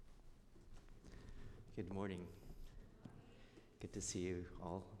Good morning. Good to see you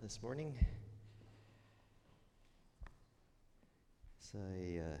all this morning. So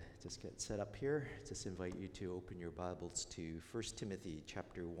I just get set up here. Just invite you to open your Bibles to 1 Timothy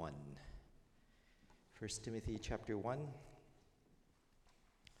chapter 1. 1 Timothy chapter 1. And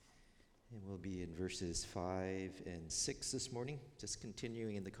we'll be in verses 5 and 6 this morning, just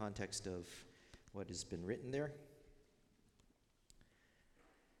continuing in the context of what has been written there.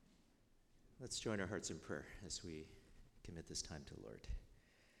 Let's join our hearts in prayer as we commit this time to the Lord.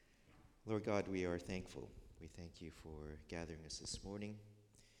 Lord God, we are thankful. We thank you for gathering us this morning.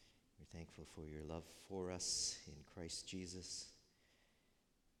 We're thankful for your love for us in Christ Jesus.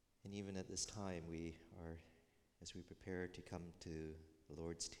 And even at this time, we are, as we prepare to come to the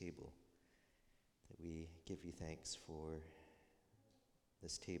Lord's table, that we give you thanks for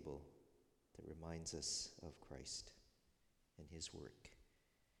this table that reminds us of Christ and his work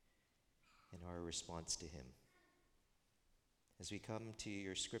and our response to him. As we come to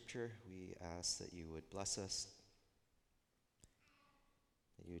your scripture, we ask that you would bless us,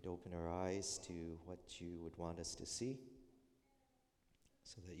 that you would open our eyes to what you would want us to see,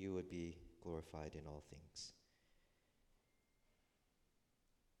 so that you would be glorified in all things.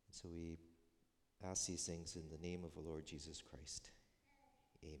 And so we ask these things in the name of the Lord Jesus Christ.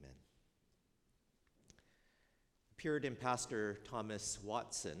 Amen. Puritan pastor Thomas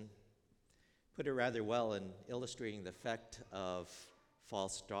Watson put it rather well in illustrating the effect of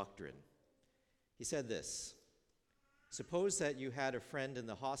false doctrine. He said this: suppose that you had a friend in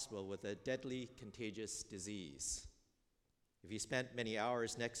the hospital with a deadly contagious disease. If you spent many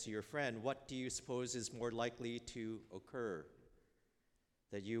hours next to your friend, what do you suppose is more likely to occur?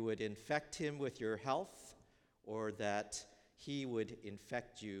 That you would infect him with your health, or that he would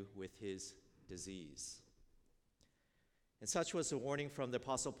infect you with his disease? And such was the warning from the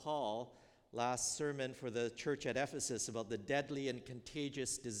Apostle Paul last sermon for the church at Ephesus about the deadly and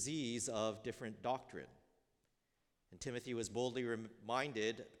contagious disease of different doctrine. And Timothy was boldly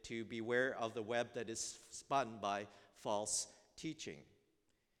reminded to beware of the web that is spun by false teaching.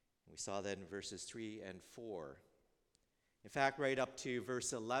 We saw that in verses 3 and 4. In fact, right up to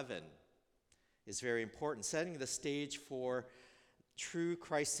verse 11 is very important, setting the stage for true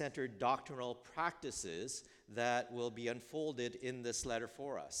Christ-centered doctrinal practices that will be unfolded in this letter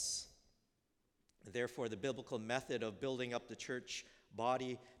for us. Therefore, the biblical method of building up the church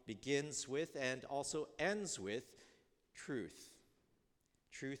body begins with and also ends with truth.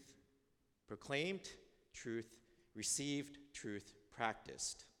 Truth proclaimed, truth received, truth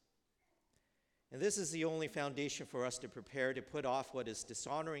practiced. And this is the only foundation for us to prepare to put off what is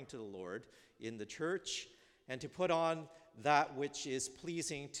dishonoring to the Lord in the church and to put on that which is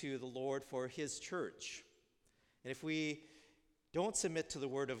pleasing to the Lord for his church. And if we don't submit to the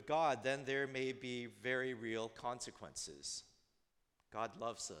word of God, then there may be very real consequences. God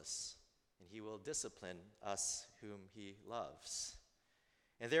loves us, and he will discipline us whom he loves.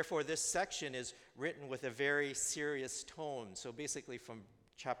 And therefore, this section is written with a very serious tone. So basically from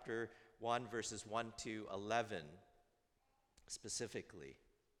chapter 1, verses 1 to 11, specifically.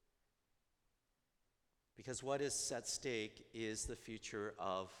 Because what is at stake is the future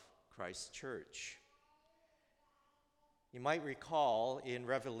of Christ's church. You might recall in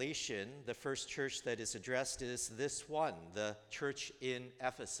Revelation, the first church that is addressed is this one, the church in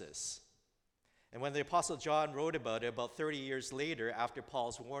Ephesus. And when the Apostle John wrote about it about 30 years later, after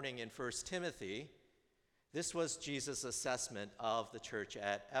Paul's warning in 1 Timothy, this was Jesus' assessment of the church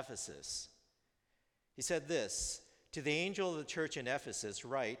at Ephesus. He said this: to the angel of the church in Ephesus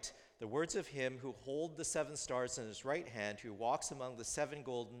write the words of him who holds the 7 stars in his right hand, who walks among the 7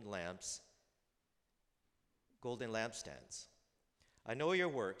 golden lampstands. I know your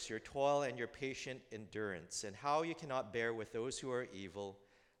works, your toil and your patient endurance, and how you cannot bear with those who are evil,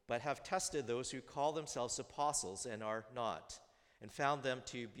 but have tested those who call themselves apostles and are not, and found them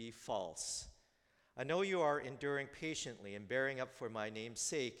to be false. I know you are enduring patiently and bearing up for my name's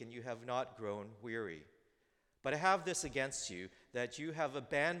sake, and you have not grown weary. But I have this against you, that you have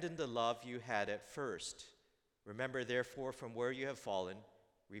abandoned the love you had at first. Remember, therefore, from where you have fallen,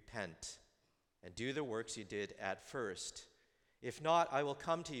 repent, and do the works you did at first. If not, I will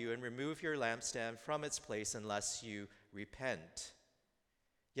come to you and remove your lampstand from its place unless you repent.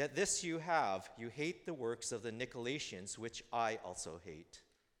 Yet this you have: you hate the works of the Nicolaitans, which I also hate.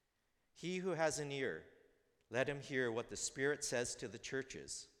 He who has an ear, let him hear what the Spirit says to the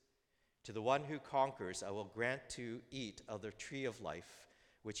churches. To the one who conquers, I will grant to eat of the tree of life,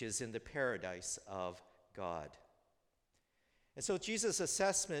 which is in the paradise of God. And so Jesus'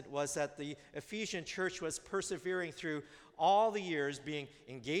 assessment was that the Ephesian church was persevering through all the years, being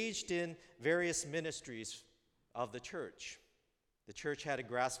engaged in various ministries of the church. The church had a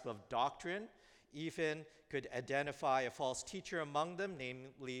grasp of doctrine, even could identify a false teacher among them,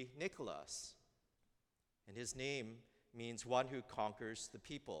 namely Nicholas. And his name means one who conquers the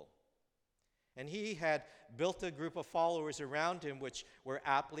people. And he had built a group of followers around him, which were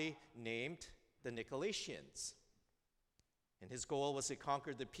aptly named the Nicolaitans. And his goal was to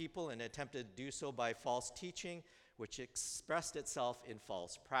conquer the people and attempted to do so by false teaching, which expressed itself in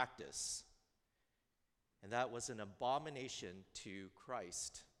false practice. And that was an abomination to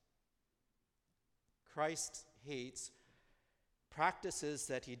Christ. Christ hates practices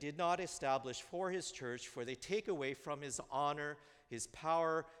that he did not establish for his church, for they take away from his honor, his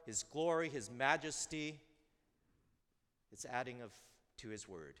power, his glory, his majesty. It's adding to his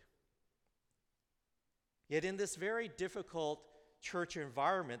word. Yet in this very difficult church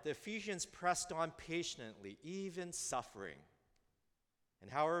environment, the Ephesians pressed on patiently, even suffering.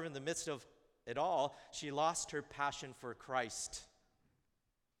 And however, in the midst of it all, she lost her passion for Christ.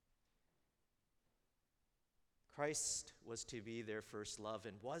 Christ was to be their first love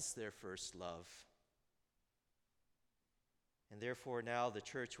and was their first love. And therefore now the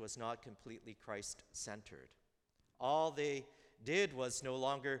church was not completely Christ-centered. All they did was no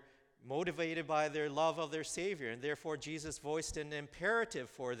longer motivated by their love of their Savior, and therefore Jesus voiced an imperative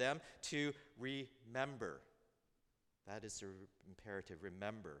for them to remember. That is the imperative,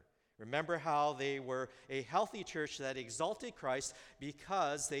 remember. Remember how they were a healthy church that exalted Christ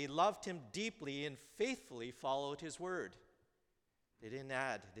because they loved him deeply and faithfully followed his word. They didn't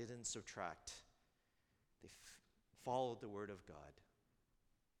add, they didn't subtract. They followed the word of God.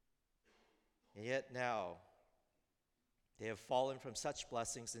 And yet now, they have fallen from such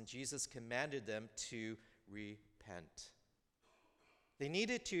blessings, and Jesus commanded them to repent. They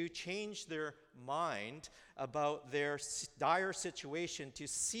needed to change their mind about their dire situation to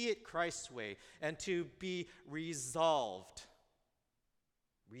see it Christ's way and to be resolved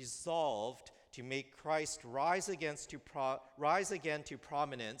to make Christ rise again to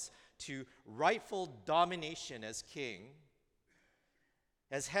prominence, to rightful domination as king,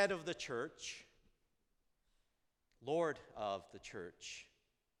 as head of the church, Lord of the church,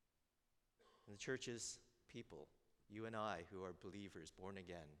 and the church's people, you and I who are believers, born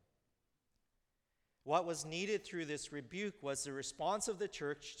again. What was needed through this rebuke was the response of the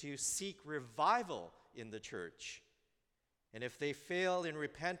church to seek revival in the church. And if they fail in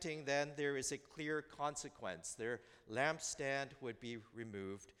repenting, then there is a clear consequence. Their lampstand would be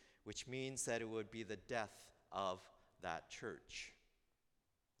removed, which means that it would be the death of that church.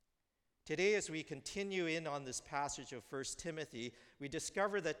 Today, as we continue in on this passage of 1 Timothy, we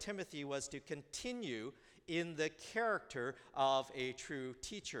discover that Timothy was to continue in the character of a true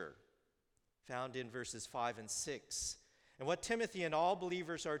teacher, found in verses 5 and 6. And what Timothy and all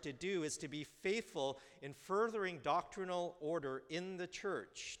believers are to do is to be faithful in furthering doctrinal order in the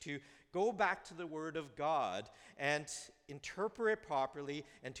church, to go back to the Word of God and interpret it properly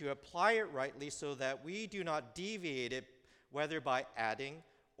and to apply it rightly so that we do not deviate it, whether by adding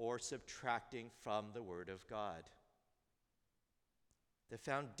or subtracting from the Word of God. The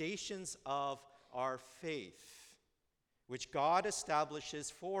foundations of our faith, which God establishes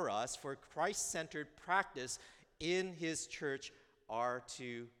for us for Christ-centered practice in his church, are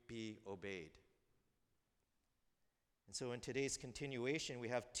to be obeyed. And so in today's continuation, we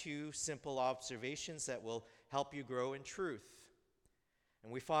have two simple observations that will help you grow in truth.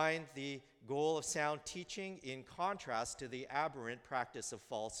 And we find the goal of sound teaching in contrast to the aberrant practice of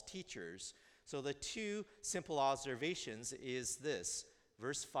false teachers. So the two simple observations is this: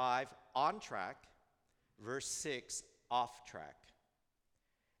 verse 5, on track; verse 6, off track.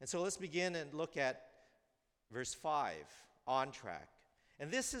 And so let's begin and look at verse 5, on track. And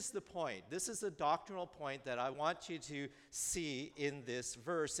this is the point. This is the doctrinal point that I want you to see in this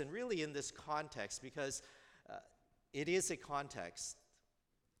verse and really in this context, because it is a context.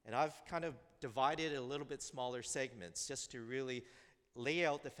 And I've kind of divided it a little bit smaller segments just to really lay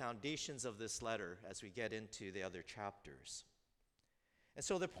out the foundations of this letter as we get into the other chapters. And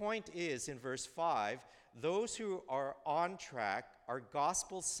so the point is, in verse 5, those who are on track are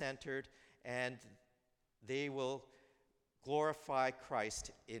gospel-centered, and they will glorify Christ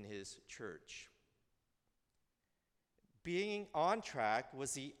in his church. Being on track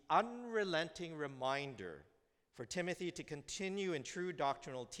was the unrelenting reminder for Timothy to continue in true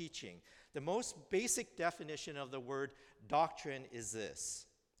doctrinal teaching. The most basic definition of the word doctrine is this,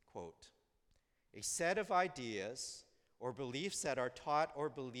 quote, a set of ideas or beliefs that are taught or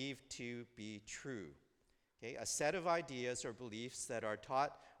believed to be true. Okay, a set of ideas or beliefs that are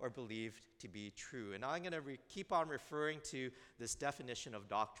taught or believed to be true. And I'm going to keep on referring to this definition of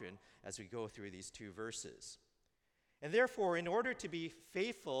doctrine as we go through these two verses. And therefore, in order to be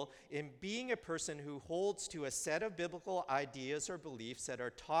faithful in being a person who holds to a set of biblical ideas or beliefs that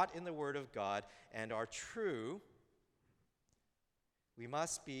are taught in the Word of God and are true, we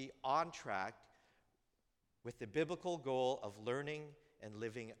must be on track with the biblical goal of learning and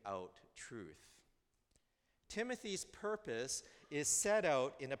living out truth. Timothy's purpose is set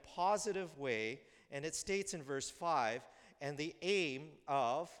out in a positive way, and it states in verse 5, and the aim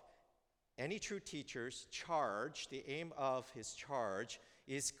of any true teacher's charge, the aim of his charge,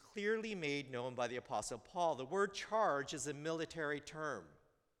 is clearly made known by the Apostle Paul. The word charge is a military term,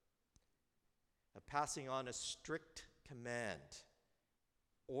 of passing on a strict command,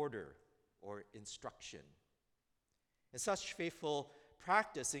 order, or instruction. And such faithful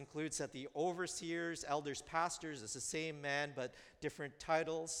practice includes that the overseers, elders, pastors is the same man but different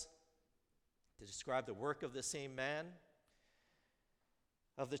titles to describe the work of the same man.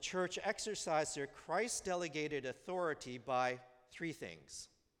 Of the church exercise their Christ-delegated authority by three things.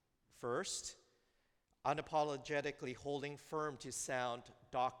 First, unapologetically holding firm to sound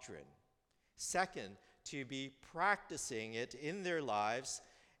doctrine. Second, to be practicing it in their lives.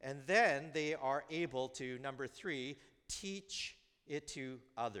 And then they are able to, number three, teach it to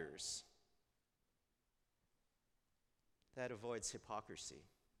others. That avoids hypocrisy.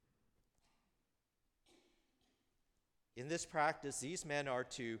 In this practice, these men are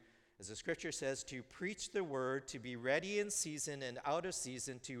to, as the scripture says, to preach the word, to be ready in season and out of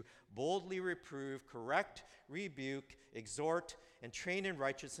season, to boldly reprove, correct, rebuke, exhort, and train in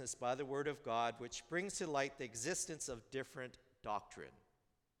righteousness by the word of God, which brings to light the existence of different doctrine,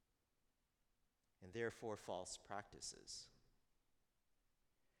 and therefore false practices.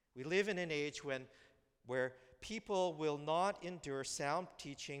 We live in an age where people will not endure sound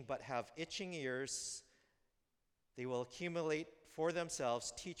teaching but have itching ears. They will accumulate for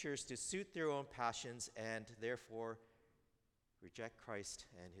themselves teachers to suit their own passions and therefore reject Christ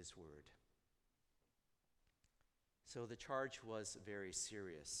and his word. So the charge was very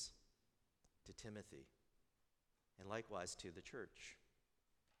serious to Timothy and likewise to the church.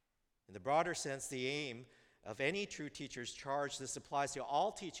 In the broader sense, the aim of any true teacher's charge, this applies to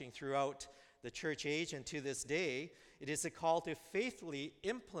all teaching throughout the church age and to this day. It is a call to faithfully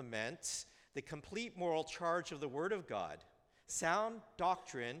implement the complete moral charge of the Word of God. Sound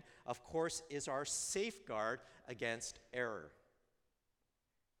doctrine, of course, is our safeguard against error.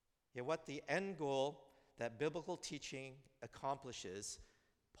 Yet what the end goal that biblical teaching accomplishes,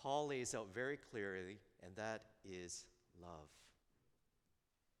 Paul lays out very clearly, and that is love.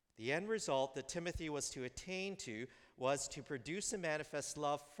 The end result that Timothy was to attain to was to produce and manifest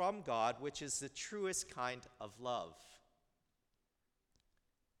love from God, which is the truest kind of love.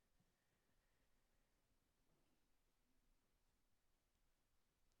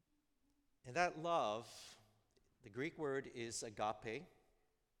 And that love, the Greek word is agape,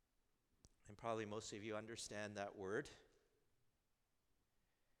 and probably most of you understand that word.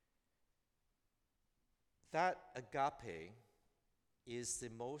 That agape is the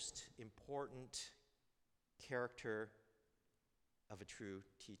most important character of a true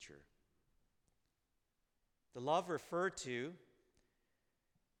teacher. The love referred to,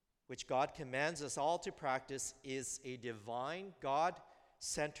 which God commands us all to practice, is a divine,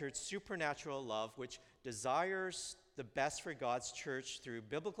 God-centered, supernatural love which desires the best for God's church through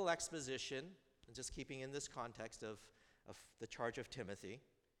biblical exposition, and just keeping in this context of the charge of Timothy,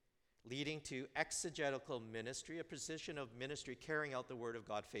 leading to exegetical ministry, a position of ministry carrying out the word of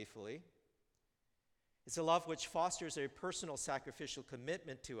God faithfully. It's a love which fosters a personal sacrificial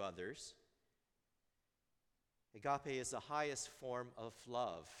commitment to others. Agape is the highest form of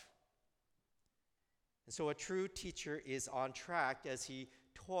love. And so a true teacher is on track as he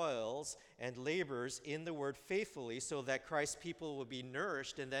toils and labors in the word faithfully so that Christ's people will be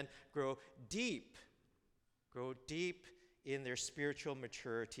nourished and then grow deep in their spiritual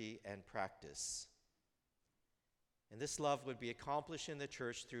maturity and practice. And this love would be accomplished in the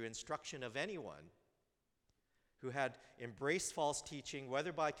church through instruction of anyone who had embraced false teaching,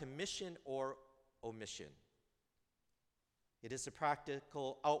 whether by commission or omission. It is a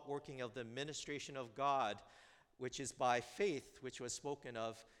practical outworking of the ministration of God, which is by faith, which was spoken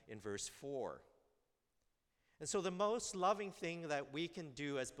of in verse 4. And so the most loving thing that we can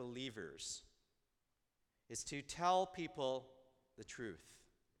do as believers is to tell people the truth.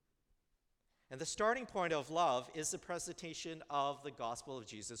 And the starting point of love is the presentation of the gospel of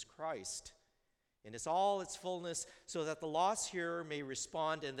Jesus Christ. in all its fullness, so that the lost hearer may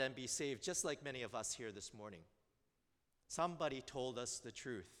respond and then be saved, just like many of us here this morning. Somebody told us the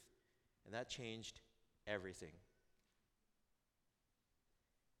truth, and that changed everything.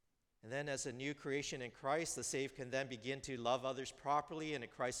 And then as a new creation in Christ, the saved can then begin to love others properly in a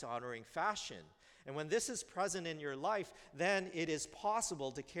Christ-honoring fashion. And when this is present in your life, then it is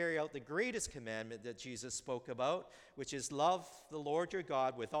possible to carry out the greatest commandment that Jesus spoke about, which is love the Lord your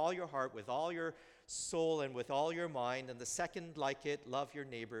God with all your heart, with all your soul, and with all your mind. And the second like it, love your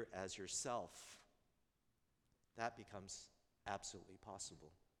neighbor as yourself. That becomes absolutely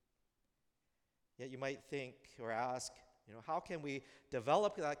possible. Yet you might think or ask, how can we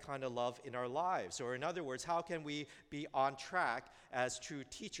develop that kind of love in our lives? Or in other words, how can we be on track as true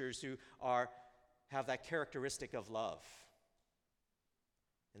teachers who have that characteristic of love?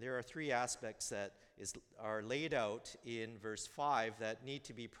 And there are three aspects that are laid out in verse 5 that need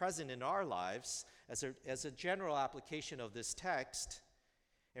to be present in our lives as a general application of this text,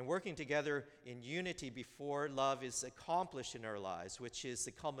 and working together in unity before love is accomplished in our lives, which is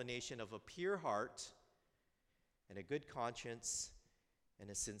the culmination of a pure heart and a good conscience and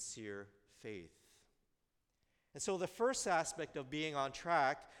a sincere faith. And so the first aspect of being on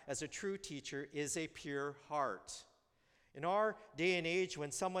track as a true teacher is a pure heart. In our day and age,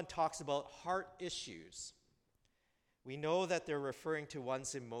 when someone talks about heart issues, we know that they're referring to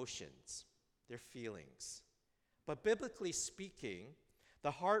one's emotions, their feelings. But biblically speaking,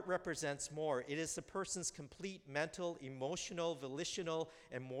 the heart represents more. It is the person's complete mental, emotional, volitional,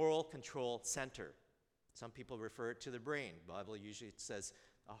 and moral control center. Some people refer it to the brain. The Bible usually says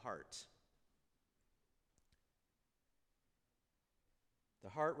a heart. The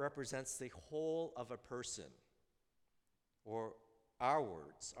heart represents the whole of a person, or our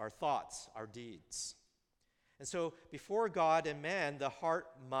words, our thoughts, our deeds. And so before God and man, the heart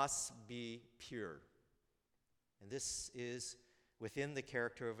must be pure. And this is within the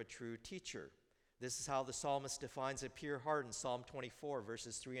character of a true teacher. This is how the psalmist defines a pure heart in Psalm 24,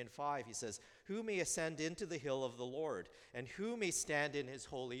 verses 3 and 5. He says, "Who may ascend into the hill of the Lord, and who may stand in his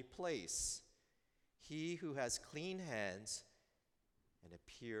holy place? He who has clean hands and a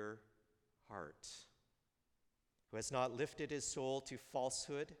pure heart, who has not lifted his soul to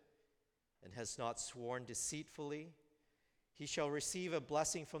falsehood and has not sworn deceitfully, he shall receive a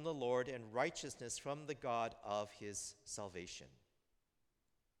blessing from the Lord and righteousness from the God of his salvation."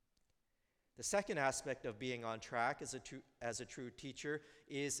 The second aspect of being on track as a true teacher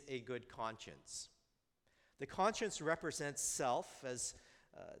is a good conscience. The conscience represents self, as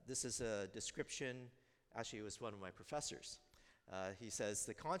this is a description, actually it was one of my professors. He says,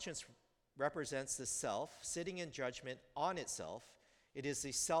 the conscience represents the self sitting in judgment on itself. It is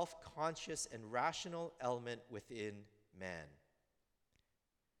the self-conscious and rational element within man.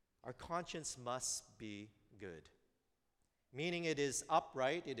 Our conscience must be good, meaning it is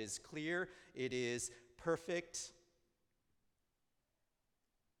upright, it is clear, it is perfect.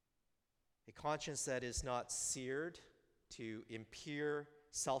 A conscience that is not seared to impure,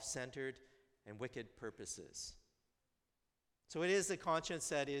 self-centered, and wicked purposes. So it is a conscience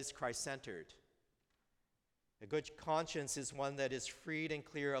that is Christ-centered. A good conscience is one that is freed and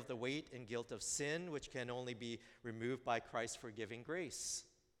clear of the weight and guilt of sin, which can only be removed by Christ's forgiving grace.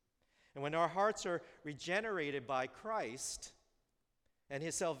 And when our hearts are regenerated by Christ and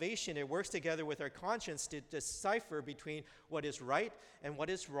his salvation, it works together with our conscience to decipher between what is right and what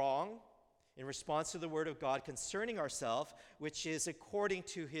is wrong in response to the word of God concerning ourselves, which is according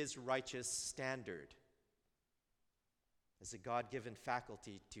to his righteous standard, as a God-given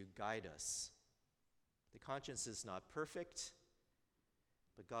faculty to guide us. The conscience is not perfect,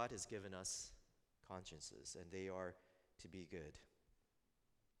 but God has given us consciences, and they are to be good.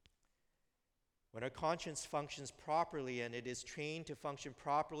 When our conscience functions properly, and it is trained to function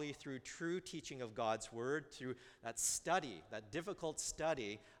properly through true teaching of God's word, through that study, that difficult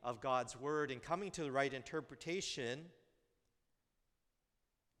study of God's word, and coming to the right interpretation,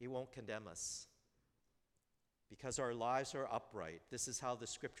 it won't condemn us, because our lives are upright. This is how the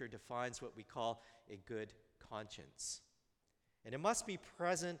scripture defines what we call a good conscience. And it must be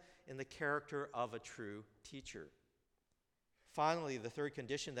present in the character of a true teacher. Finally, the third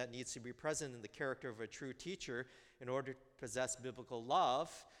condition that needs to be present in the character of a true teacher in order to possess biblical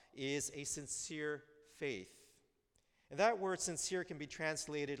love is a sincere faith. And that word sincere can be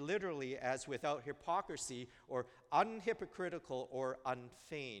translated literally as without hypocrisy, or unhypocritical, or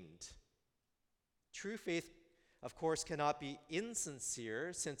unfeigned. True faith, of course, cannot be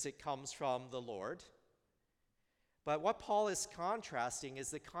insincere since it comes from the Lord. But what Paul is contrasting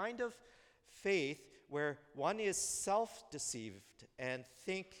is the kind of faith where one is self-deceived and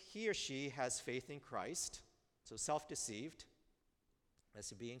think he or she has faith in Christ, so self-deceived as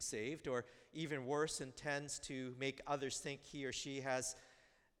to being saved, or even worse, intends to make others think he or she has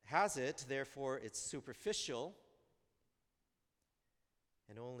it, therefore it's superficial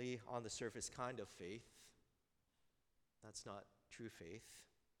and only on the surface kind of faith. That's not true faith.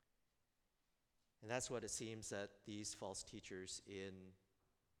 And that's what it seems that these false teachers in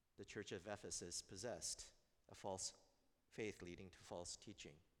the church of Ephesus possessed, a false faith leading to false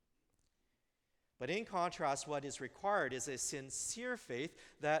teaching. But in contrast, what is required is a sincere faith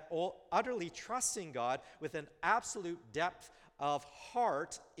that utterly trusts in God with an absolute depth of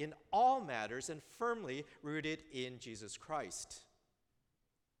heart in all matters and firmly rooted in Jesus Christ.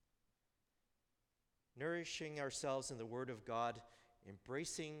 Nourishing ourselves in the Word of God,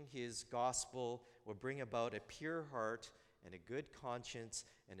 embracing His gospel will bring about a pure heart and a good conscience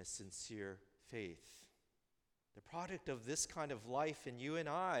and a sincere faith. The product of this kind of life in you and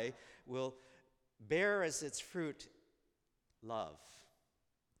I will bear as its fruit love.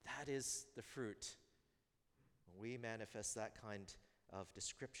 That is the fruit when we manifest that kind of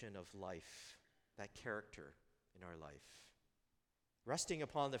description of life, that character in our life. Resting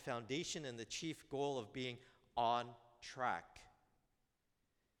upon the foundation and the chief goal of being on track,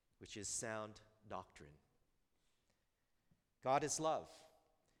 which is sound doctrine. God is love,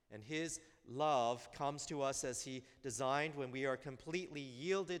 and His love comes to us as He designed when we are completely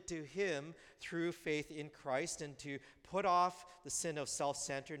yielded to Him through faith in Christ, and to put off the sin of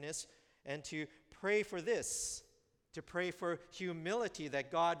self-centeredness and to pray for this, to pray for humility,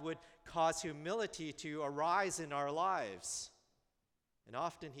 that God would cause humility to arise in our lives. And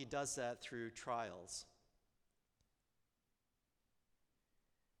often He does that through trials.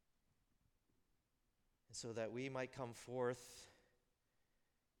 And so that we might come forth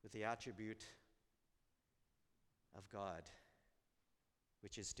with the attribute of God,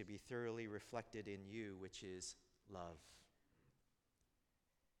 which is to be thoroughly reflected in you, which is love.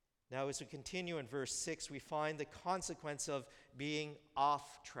 Now, as we continue in verse 6, we find the consequence of being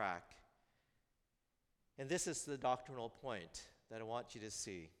off track. And this is the doctrinal point that I want you to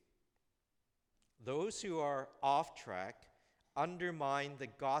see. Those who are off track undermine the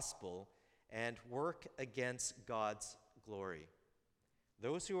gospel and work against God's glory.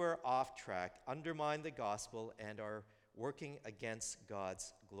 Those who are off track undermine the gospel and are working against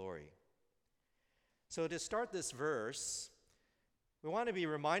God's glory. So to start this verse, we want to be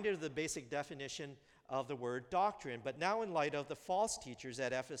reminded of the basic definition of the word doctrine. But now, in light of the false teachers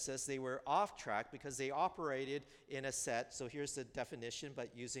at Ephesus, they were off track because they operated in a set. So here's the definition, but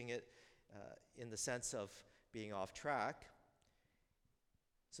using it in the sense of being off track.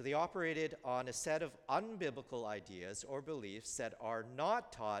 So they operated on a set of unbiblical ideas or beliefs that are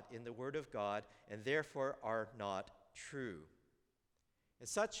not taught in the Word of God and therefore are not true. And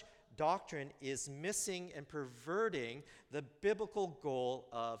such doctrine is missing and perverting the biblical goal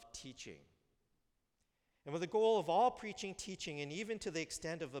of teaching. And with the goal of all preaching, teaching, and even to the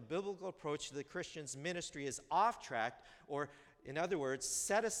extent of a biblical approach to the Christian's ministry is off track, or in other words,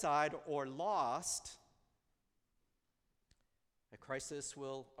 set aside or lost, a crisis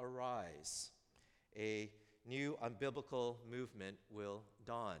will arise. A new unbiblical movement will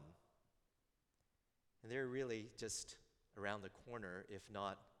dawn. And they're really just around the corner, if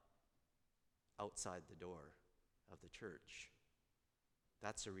not outside the door of the church.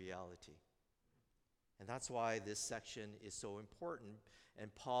 That's a reality. And that's why this section is so important,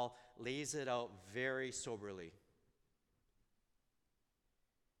 and Paul lays it out very soberly.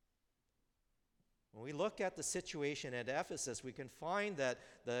 When we look at the situation at Ephesus, we can find that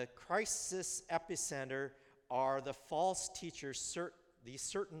the crisis epicenter are the false teachers, these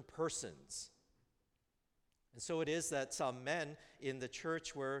certain persons. And so it is that some men in the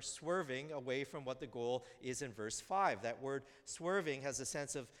church were swerving away from what the goal is in verse 5. That word swerving has a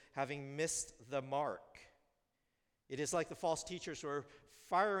sense of having missed the mark. It is like the false teachers were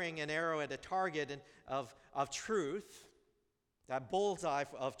firing an arrow at a target of truth, that bullseye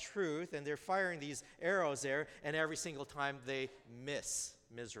of truth, and they're firing these arrows there, and every single time they miss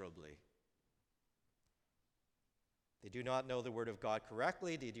miserably. They do not know the Word of God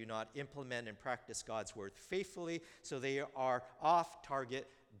correctly. They do not implement and practice God's Word faithfully, so they are off target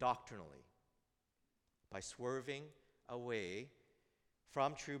doctrinally by swerving away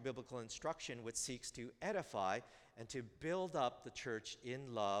from true biblical instruction, which seeks to edify and to build up the church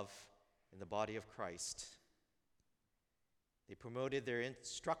in love in the body of Christ. They promoted their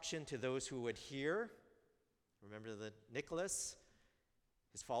instruction to those who would hear. Remember the Nicholas?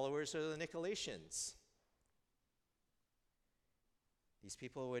 His followers are the Nicolaitans. These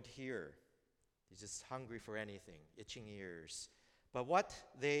people would hear. He's just hungry for anything, itching ears. But what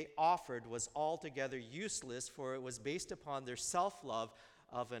they offered was altogether useless, for it was based upon their self-love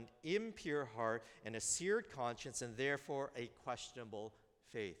of an impure heart and a seared conscience, and therefore a questionable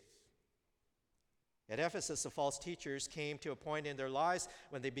faith. At Ephesus, the false teachers came to a point in their lives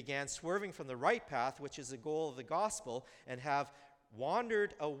when they began swerving from the right path, which is the goal of the gospel, and have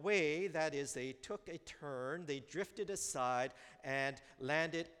wandered away. That is, they took a turn, they drifted aside, and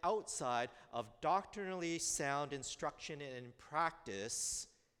landed outside of doctrinally sound instruction and practice,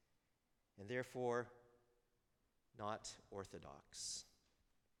 and therefore not orthodox.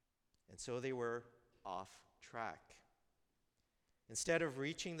 And so they were off track. Instead of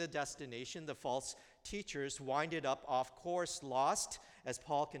reaching the destination, the false teachers winded up off course, lost, as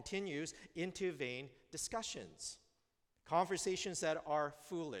Paul continues, into vain discussions. Conversations that are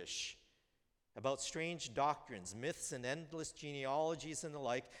foolish, about strange doctrines, myths, and endless genealogies and the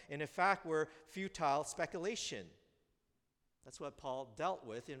like, and in fact were futile speculation. That's what Paul dealt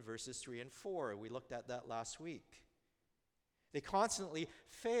with in verses 3 and 4. We looked at that last week. They constantly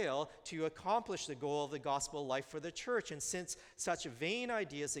fail to accomplish the goal of the gospel life for the church. And since such vain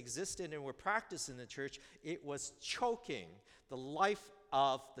ideas existed and were practiced in the church, it was choking the life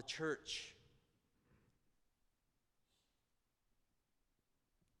of the church.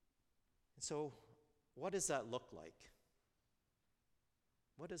 And so, what does that look like?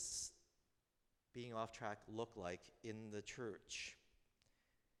 What does being off track look like in the church?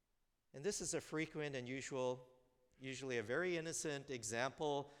 And this is a frequent and usually a very innocent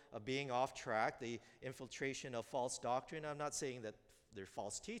example of being off track, the infiltration of false doctrine. I'm not saying that they're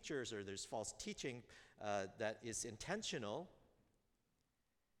false teachers or there's false teaching that is intentional.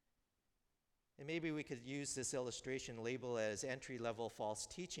 And maybe we could use this illustration label as entry-level false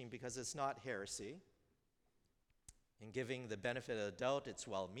teaching because it's not heresy. In giving the benefit of the doubt, it's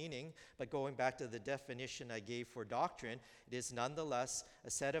well-meaning, but going back to the definition I gave for doctrine, it is nonetheless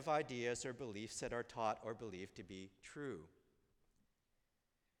a set of ideas or beliefs that are taught or believed to be true.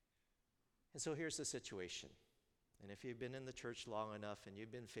 And so here's the situation. And if you've been in the church long enough and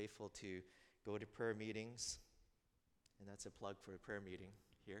you've been faithful to go to prayer meetings, and that's a plug for a prayer meeting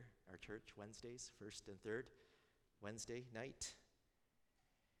here, our church, Wednesdays, 1st and 3rd Wednesday night.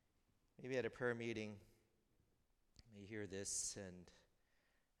 Maybe at a prayer meeting, you hear this and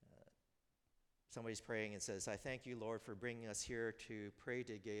somebody's praying and says, I thank you, Lord, for bringing us here to pray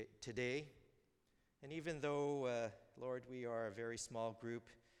today. And even though, Lord, we are a very small group,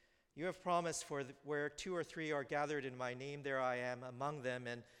 you have promised for where 2 or 3 are gathered in my name, there I am among them.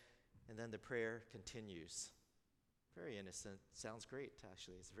 And then the prayer continues. Very innocent. Sounds great,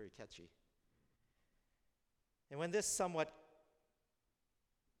 actually. It's very catchy. And when this somewhat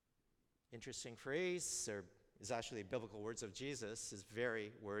interesting phrase, or is actually biblical words of Jesus, is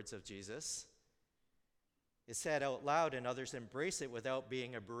very words of Jesus, is said out loud and others embrace it without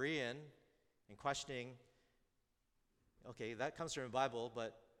being a Berean and questioning, okay, that comes from the Bible,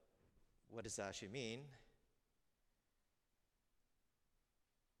 but what does that actually mean?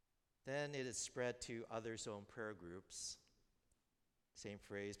 Then it is spread to others' own prayer groups. Same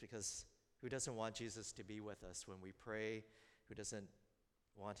phrase, because who doesn't want Jesus to be with us when we pray? Who doesn't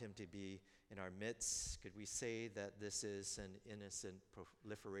want him to be in our midst? Could we say that this is an innocent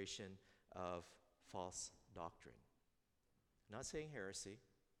proliferation of false doctrine? I'm not saying heresy,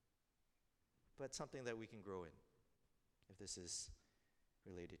 but something that we can grow in if this is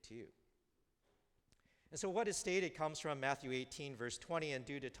related to you. And so what is stated comes from Matthew 18, verse 20, and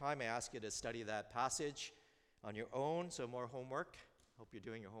due to time, I ask you to study that passage on your own, so more homework. Hope you're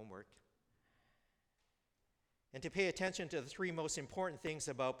doing your homework. And to pay attention to the 3 most important things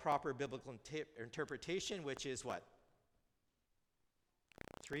about proper biblical interpretation, which is what?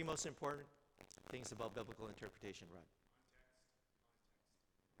 3 most important things about biblical interpretation, Rod.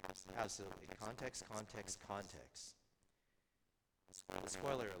 Absolutely. Context, context, context.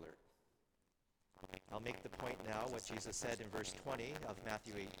 Spoiler alert. I'll make the point now. What Jesus said in verse 20 of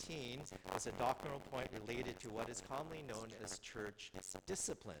Matthew 18 is a doctrinal point related to what is commonly known as church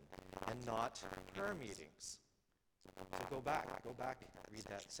discipline and not prayer meetings. So go back, read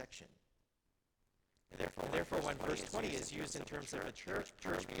that section. And therefore, when verse 20 is used in terms of a church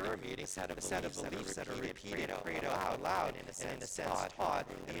prayer meeting, a set of beliefs that are repeated, prayed out loud, and in a sense taught,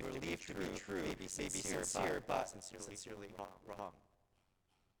 believed to be true, may be sincere, but sincerely wrong.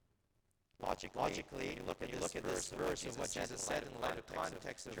 Logically, you look at this verse and what Jesus said in the light of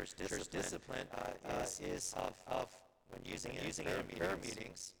context of church discipline is of when using it in prayer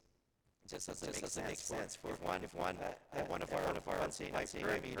meetings. It just doesn't make sense. If one at one of our Wednesday night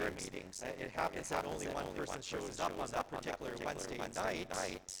prayer meetings, it happens that only one person shows up on that particular Wednesday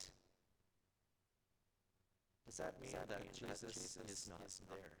night, does that mean that Jesus is not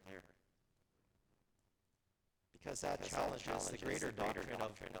there? Because that challenges the greater doctrine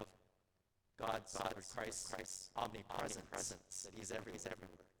of God's or Christ's omnipresence, that he's everywhere.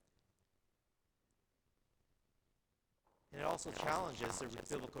 And it also challenges the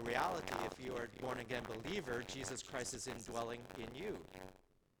biblical reality. If you are a born-again believer, Jesus Christ is indwelling in you.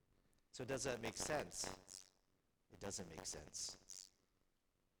 So does that make sense? It doesn't make sense.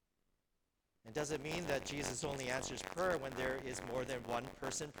 And does it mean that Jesus only answers prayer when there is more than one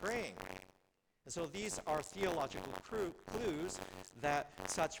person praying? And so these are theological clues that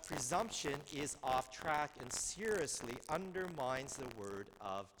such presumption is off track and seriously undermines the word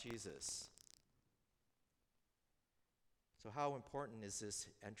of Jesus. So how important is this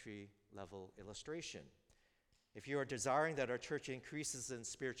entry-level illustration? If you are desiring that our church increases in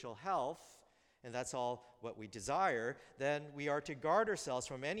spiritual health, and that's all what we desire, then we are to guard ourselves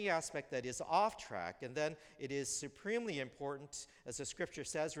from any aspect that is off track. And then it is supremely important, as the scripture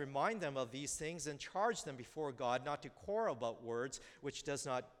says, remind them of these things and charge them before God not to quarrel about words, which does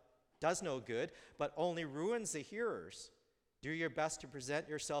no good, but only ruins the hearers. Do your best to present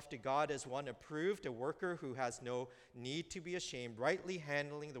yourself to God as one approved, a worker who has no need to be ashamed, rightly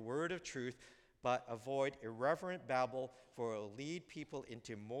handling the word of truth, but avoid irreverent babble, for it will lead people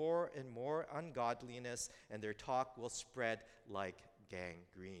into more and more ungodliness, and their talk will spread like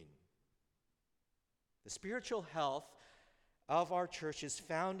gangrene. The spiritual health of our church is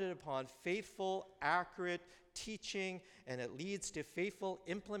founded upon faithful, accurate teaching, and it leads to faithful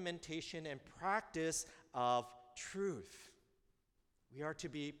implementation and practice of truth. We are to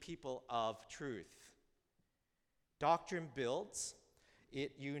be people of truth. Doctrine builds.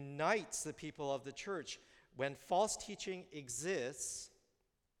 It unites the people of the church. When false teaching exists,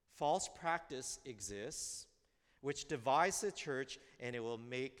 false practice exists, which divides the church, and it will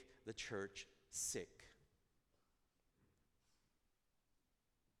make the church sick.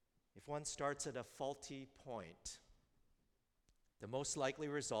 If one starts at a faulty point, the most likely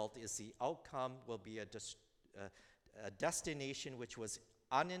result is the outcome will be a destination which was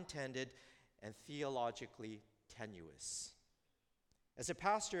unintended and theologically tenuous. As a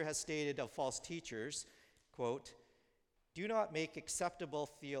pastor has stated of false teachers, quote, do not make acceptable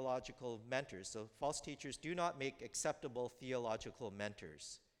theological mentors. So false teachers do not make acceptable theological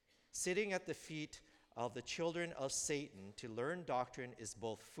mentors. Sitting at the feet of the children of Satan to learn doctrine is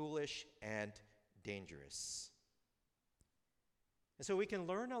both foolish and dangerous. And so we can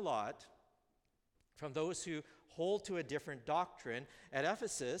learn a lot from those who hold to a different doctrine at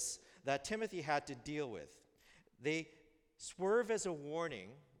Ephesus that Timothy had to deal with. They serve as a warning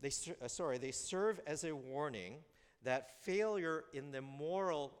that failure in the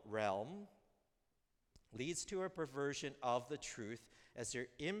moral realm leads to a perversion of the truth, as their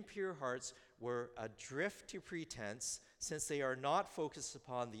impure hearts were adrift to pretense, since they are not focused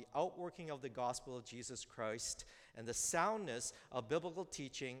upon the outworking of the gospel of Jesus Christ and the soundness of biblical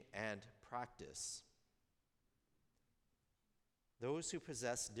teaching and practice. Those who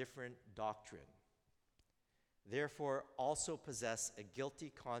possess different doctrine therefore also possess a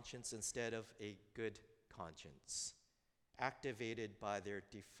guilty conscience instead of a good conscience, activated by their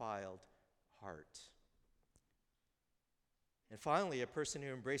defiled heart. And finally, a person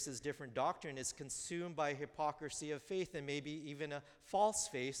who embraces different doctrine is consumed by hypocrisy of faith, and maybe even a false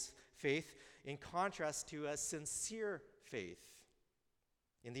faith in contrast to a sincere faith.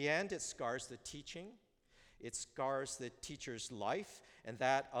 In the end, it scars the teaching, it scars the teacher's life and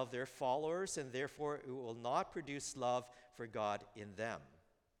that of their followers, and therefore it will not produce love for God in them.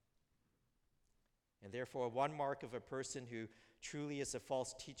 And therefore, one mark of a person who truly is a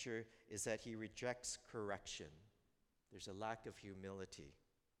false teacher is that he rejects correction. There's a lack of humility.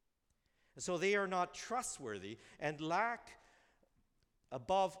 And so they are not trustworthy and lack,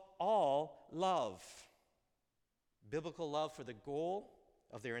 above all, love. Biblical love for the goal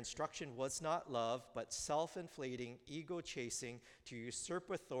of their instruction was not love, but self-inflating, ego-chasing, to usurp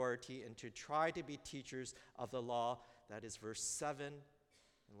authority and to try to be teachers of the law. That is verse 7. And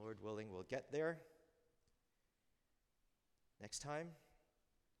Lord willing, we'll get there next time.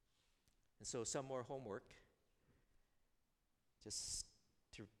 And so some more homework, just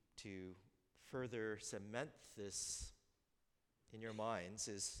to further cement this in your minds,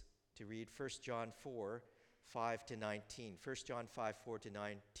 is to read 1 John 4, 5 to 19. 1 John 5, 4 to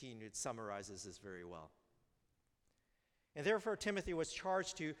 19, it summarizes this very well. And therefore Timothy was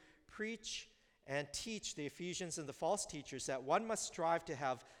charged to preach and teach the Ephesians and the false teachers that one must strive to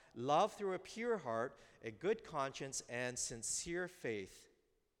have love through a pure heart, a good conscience, and sincere faith,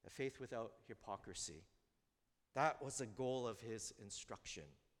 a faith without hypocrisy. That was the goal of his instruction.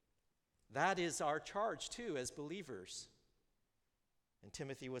 That is our charge too as believers. And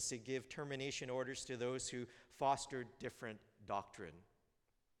Timothy was to give termination orders to those who fostered different doctrine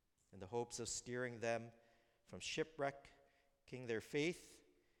in the hopes of steering them from shipwrecking their faith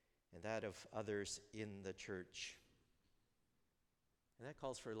and that of others in the church. And that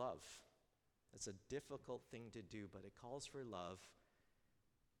calls for love. It's a difficult thing to do, but it calls for love,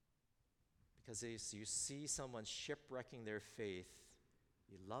 because as you see someone shipwrecking their faith,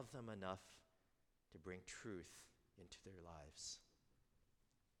 you love them enough to bring truth into their lives.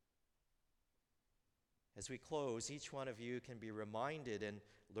 As we close, each one of you can be reminded and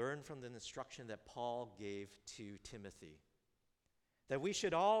learn from the instruction that Paul gave to Timothy, that we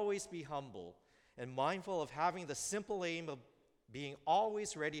should always be humble and mindful of having the simple aim of being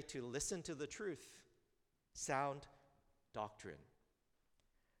always ready to listen to the truth, sound doctrine.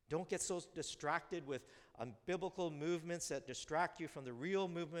 Don't get so distracted with unbiblical movements that distract you from the real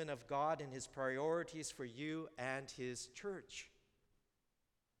movement of God and his priorities for you and his church.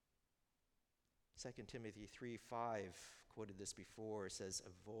 2 Timothy 3:5, quoted this before, says,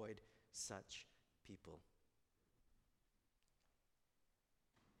 avoid such people.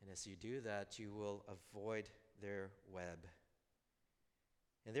 And as you do that, you will avoid their web.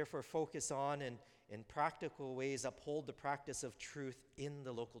 And therefore focus on and in practical ways uphold the practice of truth in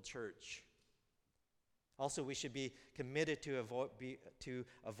the local church. Also, we should be committed to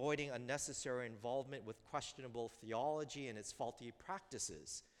avoiding unnecessary involvement with questionable theology and its faulty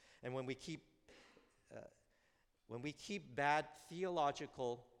practices. And when we keep bad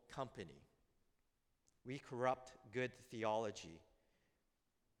theological company, we corrupt good theology.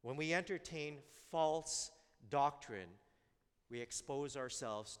 When we entertain false doctrine, we expose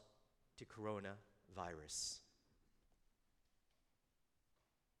ourselves to coronavirus.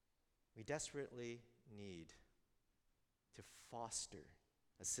 We desperately need to foster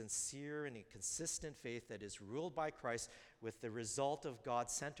a sincere and a consistent faith that is ruled by Christ with the result of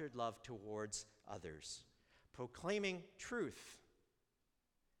God-centered love towards others. Proclaiming truth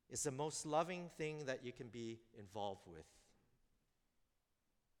is the most loving thing that you can be involved with.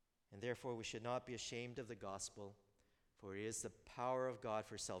 And therefore, we should not be ashamed of the gospel, for it is the power of God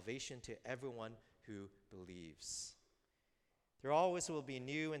for salvation to everyone who believes. There always will be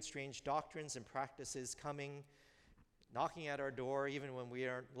new and strange doctrines and practices coming, knocking at our door, even when we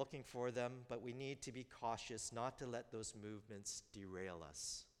aren't looking for them, but we need to be cautious not to let those movements derail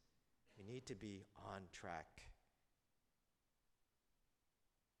us. We need to be on track.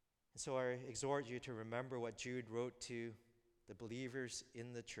 And so I exhort you to remember what Jude wrote to the believers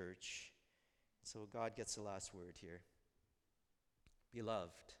in the church. So God gets the last word here.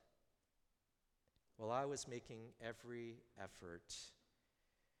 Beloved, while I was making every effort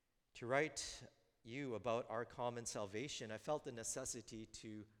to write you about our common salvation, I felt the necessity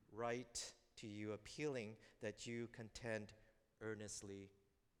to write to you appealing that you contend earnestly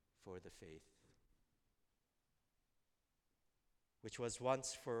for the faith, which was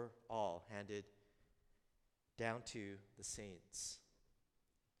once for all handed down to the saints.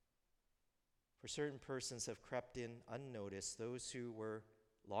 For certain persons have crept in unnoticed, those who were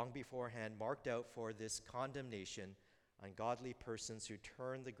long beforehand marked out for this condemnation, ungodly persons who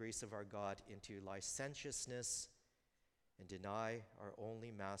turn the grace of our God into licentiousness and deny our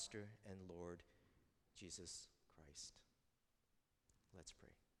only Master and Lord, Jesus Christ. Let's pray.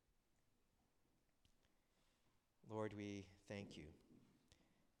 Lord, we thank you.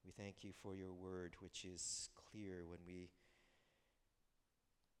 We thank you for your word, which is clear when we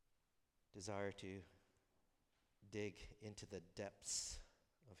desire to dig into the depths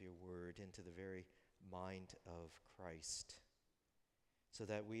of your word, into the very mind of Christ, so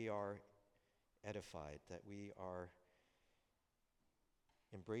that we are edified, that we are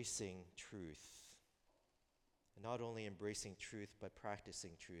embracing truth. And not only embracing truth, but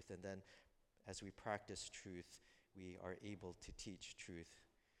practicing truth. And then as we practice truth, we are able to teach truth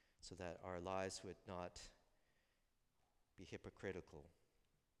so that our lives would not be hypocritical.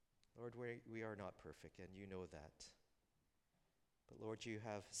 Lord, we are not perfect, and you know that. But Lord, you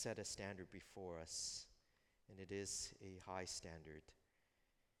have set a standard before us, and it is a high standard.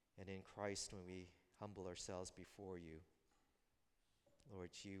 And in Christ, when we humble ourselves before you, Lord,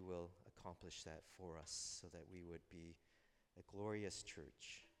 you will accomplish that for us so that we would be a glorious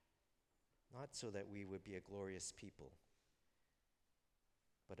church, not so that we would be a glorious people,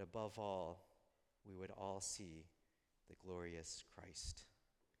 but above all, we would all see the glorious Christ.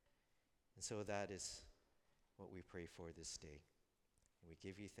 And so that is what we pray for this day. And we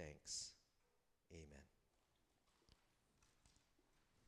give you thanks. Amen.